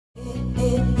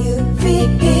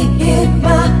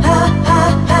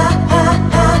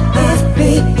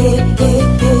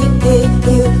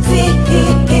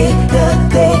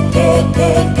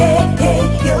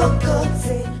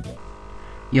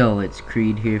Yo, it's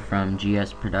Creed here from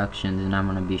GS Productions, and I'm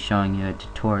going to be showing you a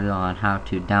tutorial on how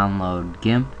to download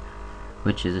GIMP,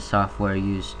 which is a software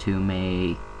used to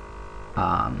make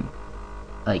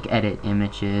edit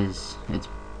images. It's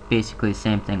basically the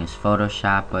same thing as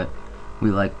Photoshop, but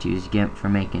we like to use GIMP for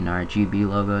making our GB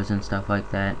logos and stuff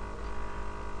like that.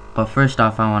 But first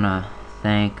off, I want to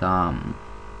thank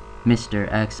Mr.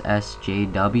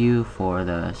 XSJW for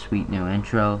the sweet new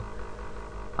intro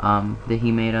that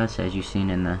he made us, as you've seen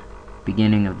in the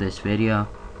beginning of this video.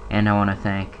 And I want to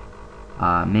thank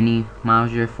Mini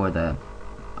Mauser for the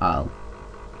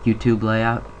YouTube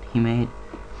layout he made.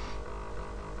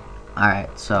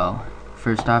 Alright, so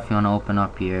first off, you want to open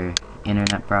up your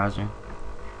internet browser.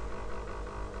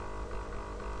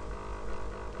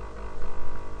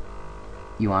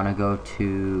 You want to go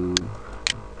to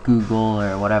Google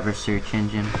or whatever search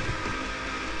engine.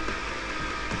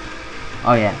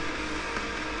 Oh yeah.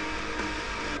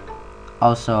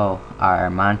 Also, our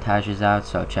montage is out,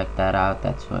 so check that out.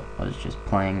 That's what was just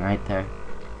playing right there.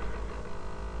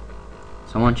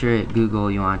 So once you're at Google,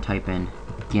 you want to type in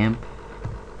GIMP.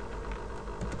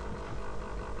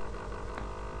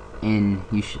 And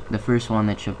the first one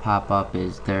that should pop up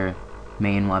is their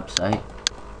main website.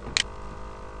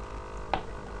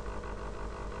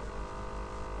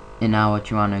 And now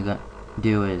what you want to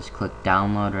do is click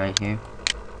download right here.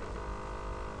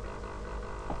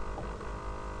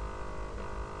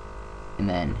 And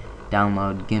then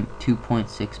download GIMP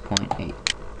 2.6.8.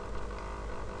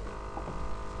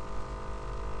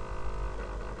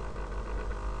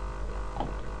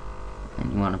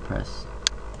 And you want to press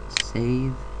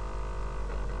save.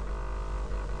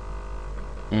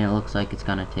 And it looks like it's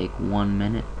gonna take 1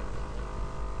 minute.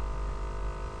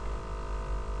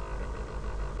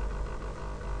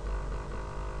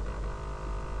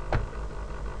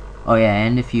 Oh yeah,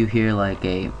 and if you hear like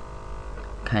a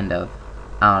kind of,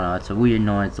 I don't know, it's a weird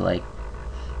noise like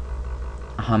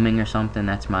humming or something,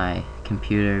 that's my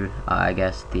computer. I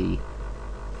guess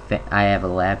I have a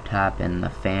laptop and the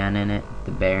fan in it,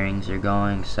 the bearings are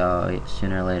going, so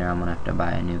sooner or later I'm gonna have to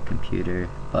buy a new computer.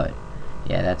 But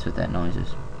yeah, that's what that noise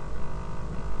is.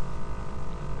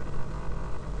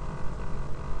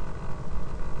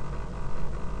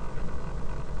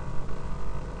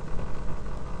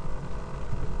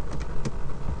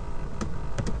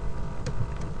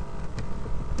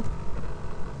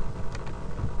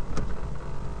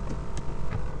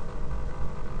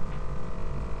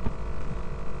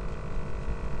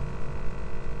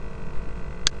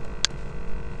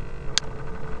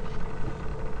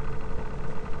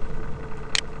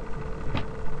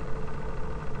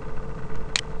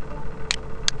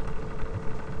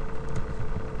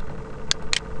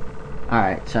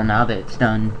 Alright, so now that it's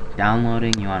done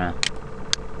downloading, you want to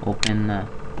open the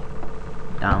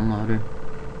downloader,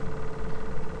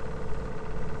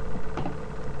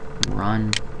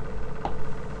 run,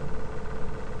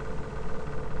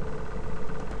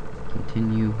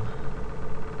 continue,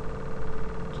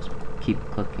 just keep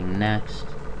clicking next,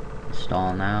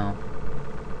 install now.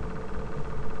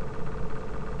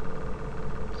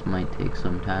 This might take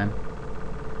some time.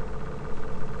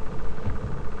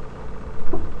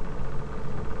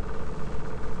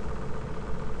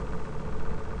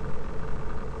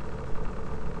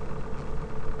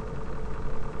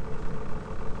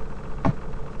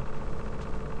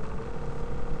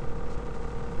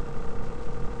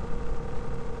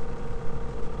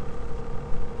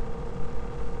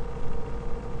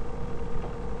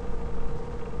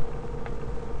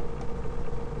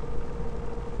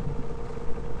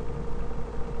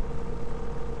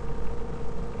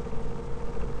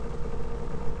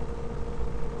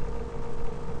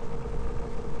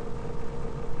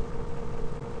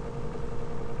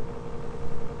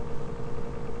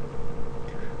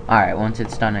 Alright, once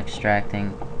it's done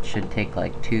extracting, it should take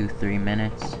like 2-3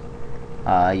 minutes.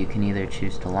 You can either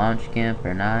choose to launch GIMP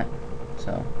or not,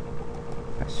 so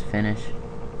press finish.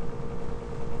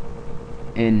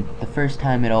 And the first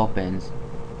time it opens,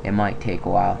 it might take a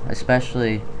while,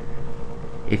 especially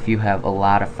if you have a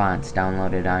lot of fonts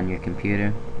downloaded on your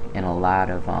computer and a lot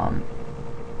of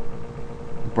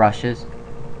brushes.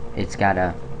 It's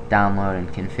gotta download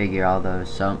and configure all those,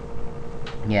 so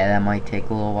yeah, that might take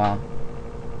a little while.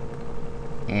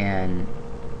 And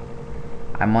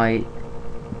I might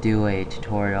do a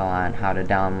tutorial on how to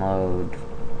download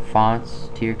fonts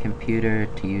to your computer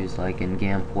to use, like in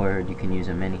GIMP, Word, you can use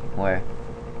them anywhere,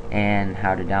 and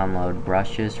how to download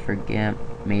brushes for GIMP,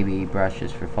 maybe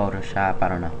brushes for Photoshop, I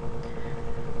don't know.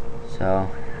 So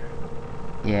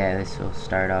yeah, this will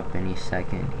start up any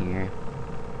second here.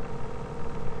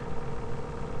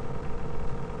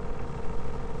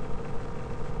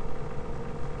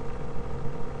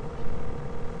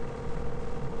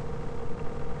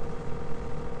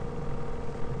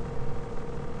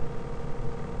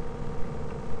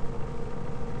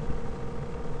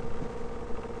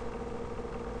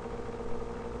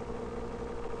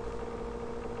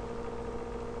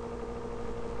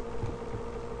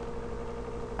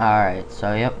 Alright,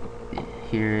 so yep,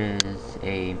 here is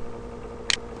a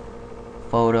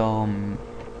photo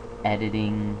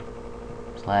editing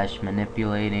slash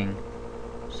manipulating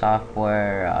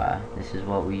software. This is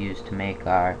what we use to make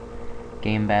our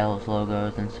game battles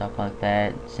logos and stuff like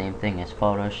that. Same thing as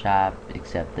Photoshop,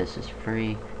 except this is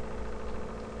free.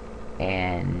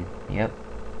 And yep,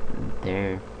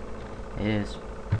 there it is.